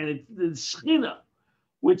Shechina, and it's the Shechina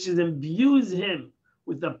which is imbues him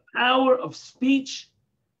with the power of speech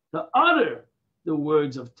to utter the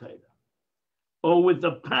words of Torah, or with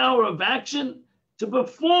the power of action to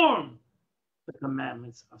perform the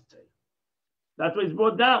commandments of Torah. That's what it's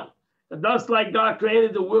brought down. That thus like God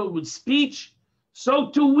created the world with speech, so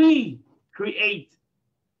too we create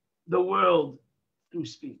the world through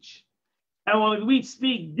speech. And when we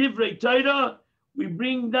speak divrei Torah, we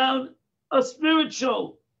bring down a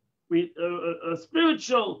spiritual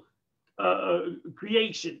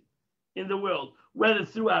creation in the world, whether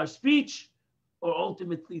through our speech or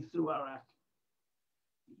ultimately through our act.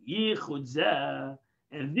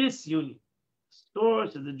 And this union,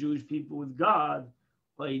 source of the Jewish people with God,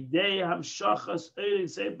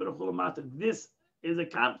 this is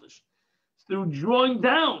accomplished through drawing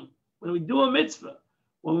down. When we do a mitzvah,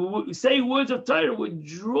 when we say words of Torah, we're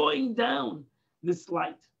drawing down this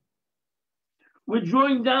light. We're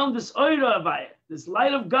drawing down this Oira Avaya, this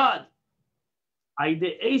light of God,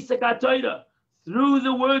 through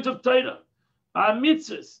the words of Torah, our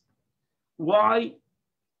mitzvahs. Why?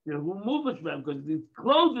 Because it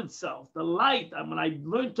clothes itself, the light. And when I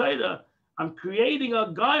learn Torah, I'm creating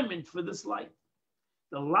a garment for this light.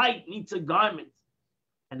 The light needs a garment.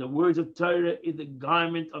 And the words of Torah is the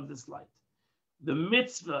garment of this light. The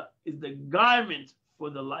mitzvah is the garment for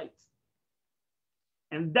the light.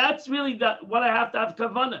 And that's really what I have to have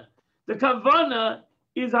kavanah. The kavanah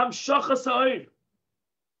is hamshachas ha'or.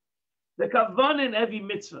 The kavanah in every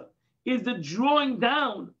mitzvah is the drawing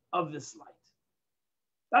down of this light.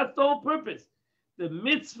 That's the whole purpose. The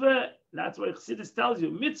mitzvah, that's what Chassidus tells you,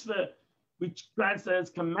 mitzvah, which translates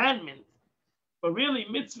commandment. But really,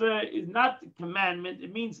 mitzvah is not commandment,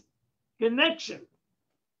 it means connection.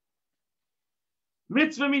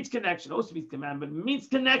 Mitzvah means connection, also means commandment, it means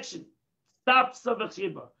connection. Stops of a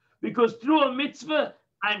chiba. Because through a mitzvah,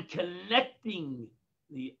 I'm connecting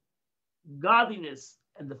the godliness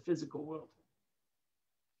and the physical world.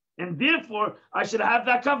 And therefore, I should have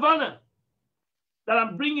that kavanah, that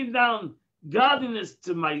I'm bringing down godliness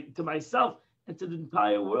to myself and to the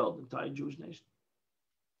entire world, the entire Jewish nation.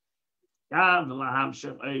 And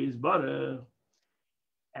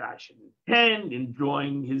I should intend in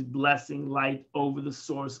drawing his blessing light over the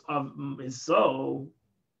source of his soul.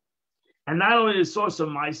 And not only the source of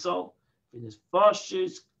my soul, it is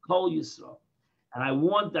Fashis Kol Yisrael. And I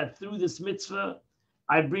want that through this mitzvah,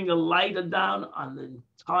 I bring a light down on the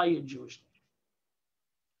entire Jewish nation.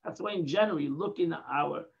 That's why in general, you look in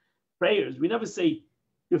our prayers, we never say,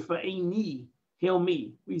 Rifa'eni, hail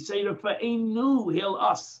me. We say, Rifa'enu, hail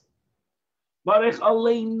us. Barech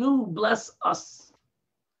Aleinu, bless us.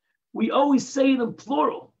 We always say it in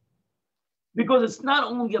plural, because it's not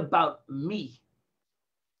only about me.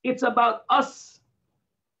 It's about us.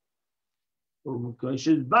 And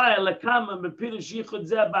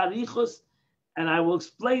I will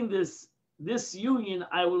explain this union,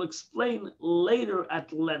 I will explain later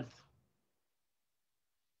at length.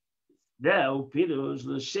 This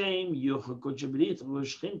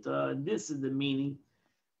is the meaning,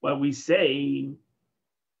 what we say.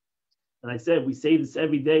 And I said, we say this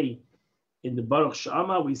every day in the Baruch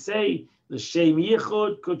Shama. We say, L'shem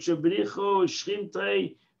yichud kudsha b'richu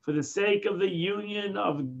shchintei, for the sake of the union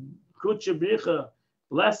of kudsha b'richa,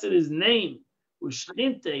 blessed is name,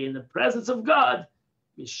 u'shchintei, in the presence of God,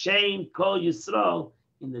 b'shem kol Yisrael,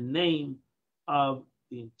 in the name of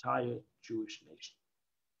the entire Jewish nation.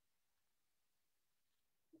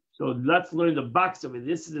 So let's learn the box of it.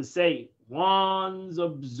 This is to say, one's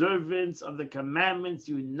observance of the commandments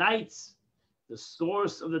unites the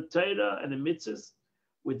source of the Torah and the mitzvahs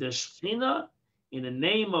with the Shekhinah in the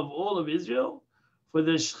name of all of Israel, for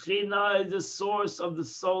the Shekhinah is the source of the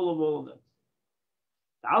soul of all of them.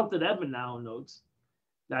 The Alter Rebbe now notes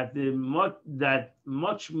that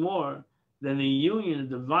much more than the union of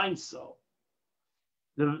the divine soul,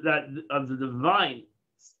 that of the divine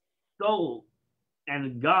soul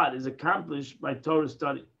and God is accomplished by Torah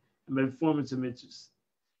study and by performance of mitzvahs.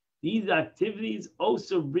 These activities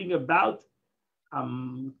also bring about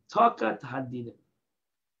takat hadinim,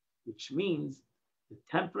 which means the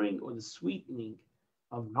tempering or the sweetening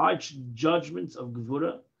of harsh judgments of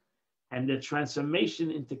gevura and the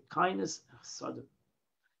transformation into kindness,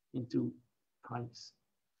 into kindness.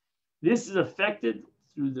 This is affected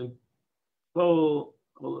through the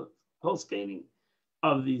pulsating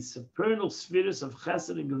of the supernal spheres of chesed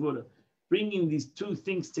and gevura, bringing these two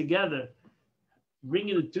things together,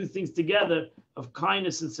 bringing the two things together of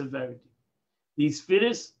kindness and severity. These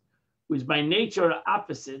spheres, which by nature are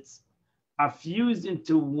opposites, are fused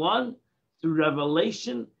into one through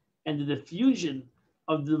revelation and the diffusion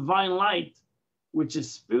of the divine light, which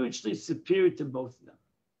is spiritually superior to both of them.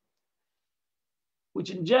 Which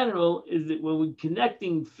in general is that when we're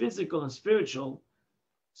connecting physical and spiritual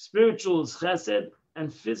is chesed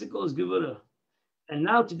and physical is gevura. And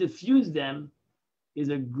now to diffuse them is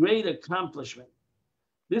a great accomplishment.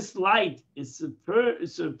 This light is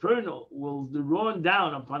supernal, will be drawn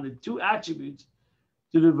down upon the two attributes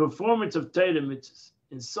to the performance of Torah mitzvahs,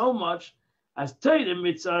 in so much as Torah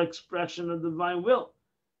mitzvahs are expression of divine will.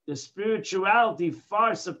 The spirituality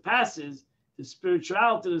far surpasses the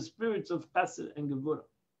spirituality of the spirits of chesed and gevura.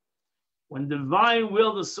 When divine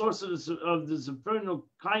will, the source of the supernal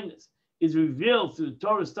kindness, is revealed through the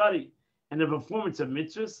Torah study and the performance of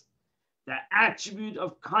mitzvahs, the attribute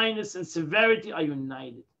of kindness and severity are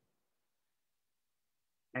united.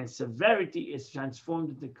 And severity is transformed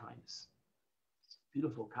into kindness. It's a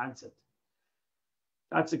beautiful concept.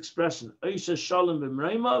 That's expression. Oisha shalom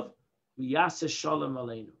b'mreimav, v'yaseh shalom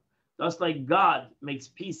aleinu. Just like God makes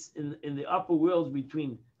peace in the upper world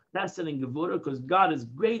between chesed and gevura, because God is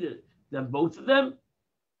greater than both of them,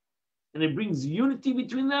 and it brings unity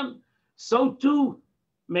between them, so too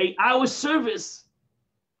may our service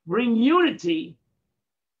bring unity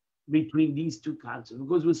between these two concepts,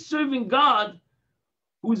 because we're serving God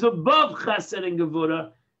who's above chesed and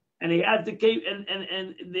gevura, and he has the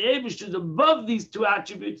and the Eibush is above these two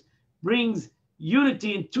attributes, brings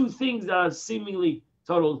unity in two things that are seemingly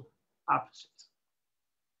total opposites.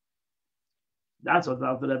 That's what the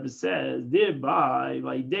Alter Rebbe says. Thereby,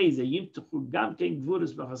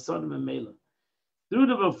 through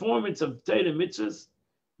the performance of Torah mitzvahs,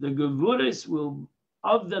 the gevuras will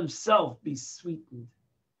of themselves be sweetened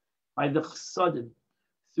by the chesadim,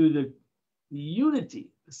 through the unity,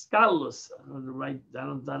 the scalus. I don't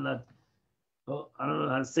know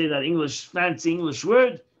how to say that fancy English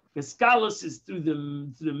word. The scalus is through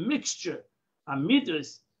the mixture,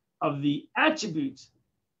 amidus, of the attributes,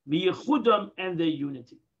 the yechudam and their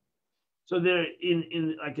unity. So they're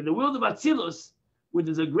in the world of Atzilus, where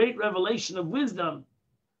there's a great revelation of wisdom.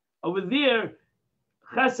 Over there,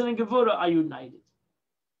 chesed and gevura are united.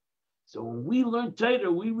 So when we learn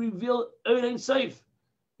Torah, we reveal Ein Sof,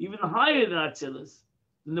 even higher than Atzilus,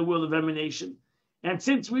 in the world of emanation. And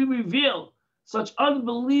since we reveal such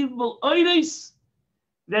unbelievable Eidos,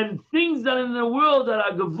 then things that are in the world that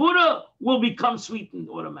are gevura will become sweetened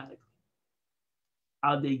automatically.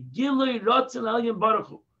 By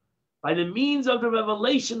the means of the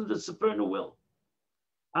revelation of the supernal will,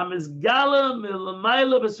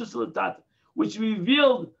 which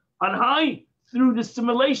revealed on high through the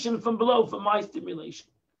stimulation from below, from my stimulation.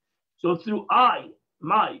 So through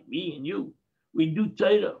me and you, we do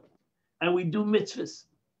Torah and we do mitzvahs.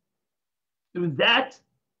 Through that,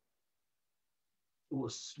 it will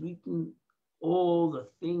sweeten all the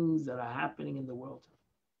things that are happening in the world.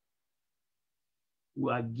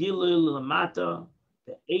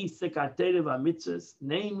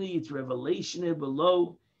 Namely, its revelation here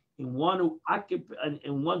below in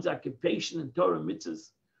one's occupation in Torah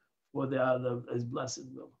mitzvahs for his blessed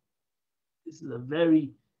will. This is a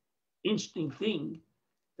very interesting thing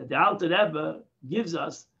that the Alter Rebbe gives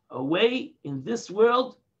us a way in this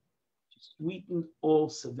world to sweeten all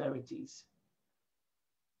severities.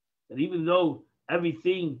 That even though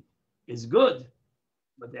everything is good,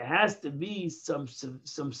 but there has to be some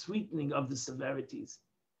sweetening of the severities.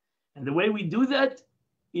 And the way we do that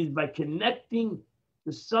is by connecting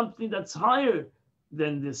to something that's higher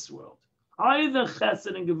than this world, higher than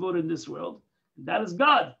chesed and gevura in this world. And that is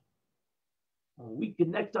God. When we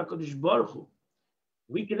connect to HaKadosh Baruch Hu,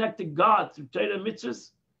 we connect to God through Torah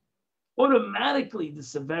mitzvahs, automatically the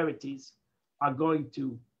severities are going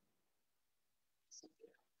to disappear.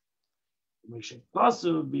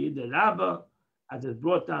 Be the Rabbah, as it's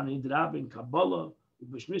brought down in the Rabbah in Kabbalah,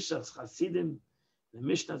 B'Mishnas Chasidim, the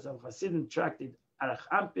Mishnahs of Chasidim tractate Arach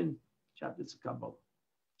Ampin, chapters of Kabbalah.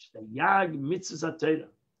 The Yag mitzvahs HaTorah,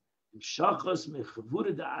 Shachos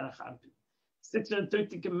mechavura de Arach Ampin.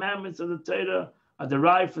 630 commandments of the Torah are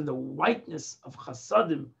derived from the whiteness of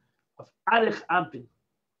Chasadim of Arach Ampin.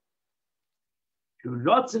 Through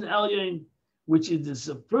Ratzon Elyon, which is the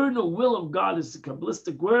supernal will of God, is the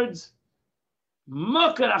Kabbalistic words,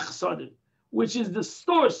 Makar Chasadim, which is the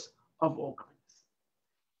source of all kindness.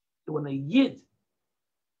 So when a Yid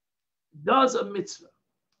does a mitzvah,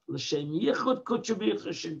 when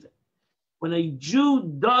a Jew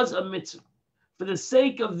does a mitzvah for the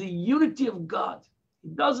sake of the unity of God, he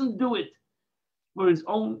doesn't do it for his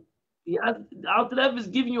own. The Alter Rebbe is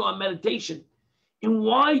giving you a meditation in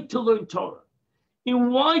why to learn Torah,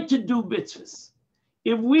 in why to do mitzvahs.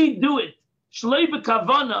 If we do it, shlei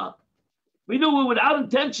b'kavana, we do it without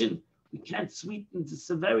intention, we can't sweeten the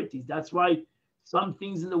severities. That's why some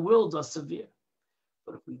things in the world are severe.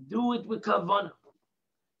 But if we do it with kavana,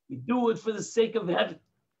 we do it for the sake of heaven,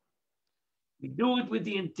 we do it with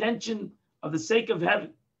the intention of the sake of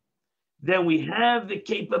heaven, then we have the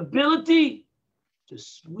capability to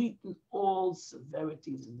sweeten all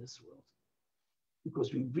severities in this world.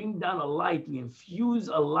 Because we bring down a light, we infuse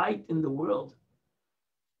a light in the world.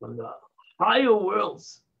 From the higher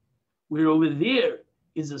worlds, where over there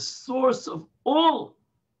is a source of all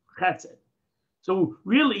chesed. So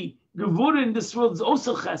really, Gevura in this world is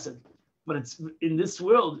also chesed, but it's in this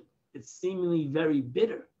world, it's seemingly very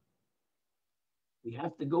bitter. We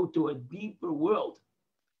have to go to a deeper world.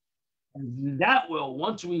 And in that world,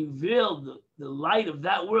 once we reveal the light of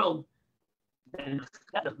that world, then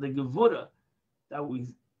the Gevura,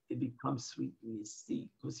 it becomes sweet when you see,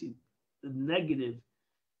 because the negative,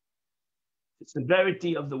 the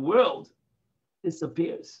severity of the world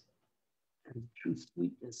disappears. And the true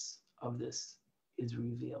sweetness of this is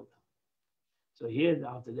revealed. So here the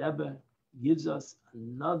Alter Rebbe gives us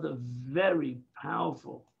another very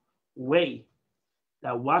powerful way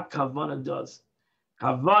that what Kavana does.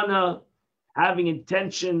 Kavana, having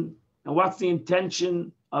intention, and what's the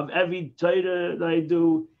intention of every Torah that I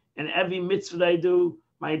do and every mitzvah that I do?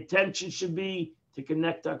 My intention should be to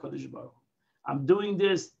connect to HaKadosh Baruch Hu. I'm doing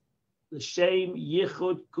this, l'shem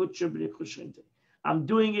yichud kutcher b'richushinti. I'm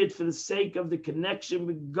doing it for the sake of the connection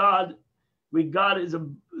with God, where God is,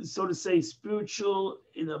 so to say, spiritual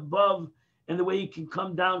and above, and the way he can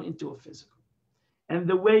come down into a physical. And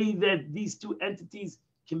the way that these two entities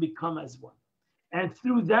can become as one. And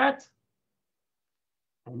through that,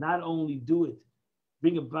 I not only do it,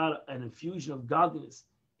 bring about an infusion of godliness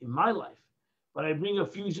in my life, but I bring a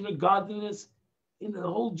fusion of godliness in the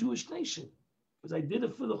whole Jewish nation. Because I did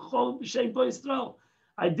it for the whole B'Shem Yisrael.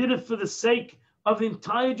 I did it for the sake of the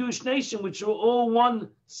entire Jewish nation, which are all one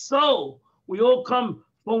soul. We all come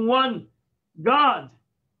from one God.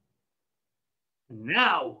 And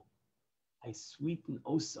now, I sweeten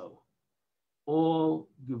also all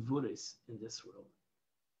gevuras in this world.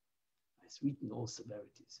 I sweeten all severities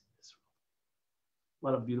in this world.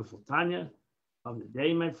 What a beautiful Tanya of the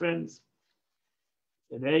day, my friends.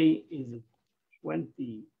 Today is the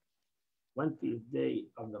 20th day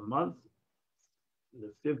of the month,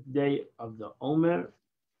 the 5th day of the Omer.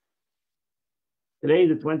 Today is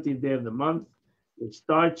the 20th day of the month, which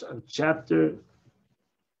starts on chapter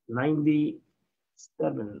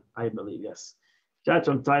 97, I believe, yes. Starts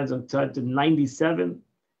on chapter 97,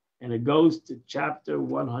 and it goes to chapter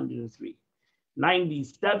 103.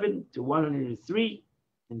 97 to 103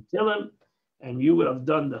 in Tillim, and you would have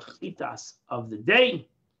done the chitas of the day.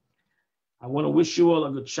 I want to wish you all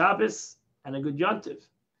a good Shabbos and a good Yontiv.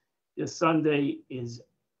 This Sunday is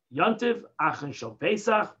Yontiv, Achen Shal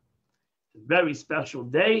Pesach. It's a very special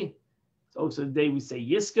day. It's also the day we say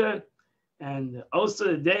Yizkor, and also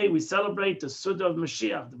the day we celebrate the Suda of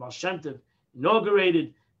Mashiach. The Baal Shem Tov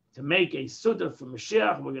inaugurated to make a Suda for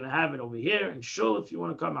Mashiach. We're going to have it over here in Shul if you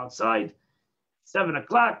want to come outside. 7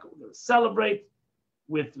 o'clock, we're going to celebrate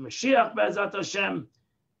with Mashiach Be'ezat Hashem,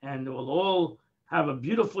 and we'll all have a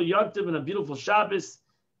beautiful Yontiv and a beautiful Shabbos,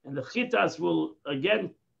 and the Chitas will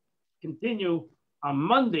again continue on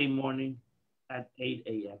Monday morning at 8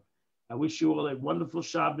 a.m. I wish you all a wonderful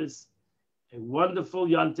Shabbos, a wonderful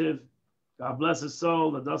Yontiv. God bless his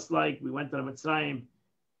soul. Just like we went to Mitzrayim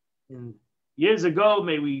years ago,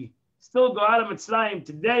 may we still go out of Mitzrayim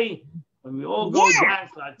today when we all go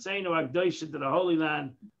back to the Holy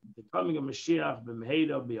Land, the coming of Mashiach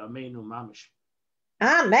b'meheido b'yameinu mamish.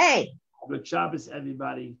 Amen. Good Shabbos,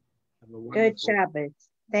 everybody. Have a wonderful. Good Shabbos.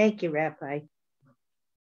 Thank you, Rabbi.